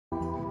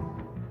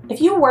If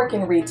you work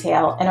in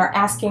retail and are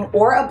asking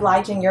or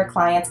obliging your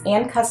clients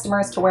and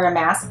customers to wear a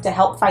mask to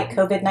help fight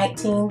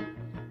COVID-19,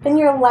 then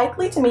you're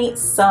likely to meet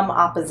some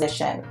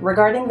opposition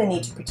regarding the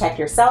need to protect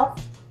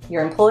yourself,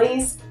 your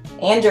employees,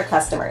 and your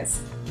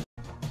customers.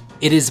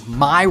 It is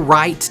my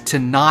right to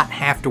not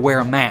have to wear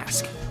a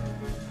mask.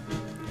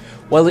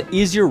 While it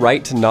is your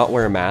right to not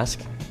wear a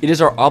mask, it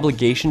is our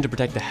obligation to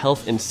protect the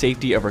health and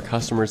safety of our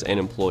customers and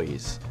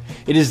employees.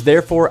 It is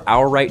therefore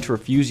our right to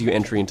refuse you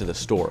entry into the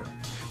store.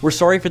 We're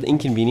sorry for the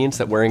inconvenience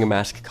that wearing a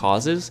mask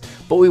causes,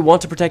 but we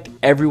want to protect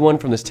everyone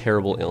from this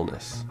terrible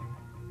illness.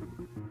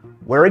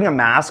 Wearing a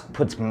mask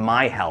puts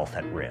my health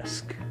at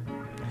risk.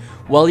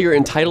 While you're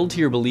entitled to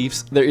your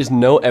beliefs, there is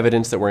no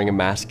evidence that wearing a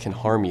mask can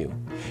harm you.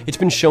 It's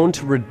been shown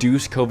to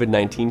reduce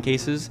COVID-19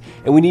 cases,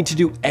 and we need to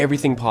do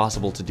everything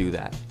possible to do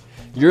that.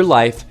 Your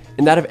life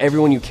and that of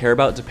everyone you care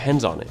about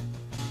depends on it.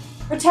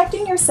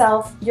 Protecting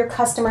yourself, your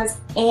customers,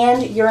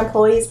 and your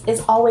employees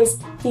is always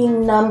the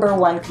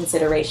 #1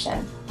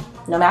 consideration.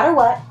 No matter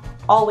what,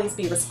 always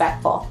be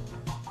respectful.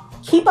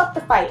 Keep up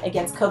the fight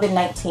against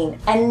COVID-19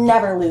 and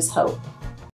never lose hope.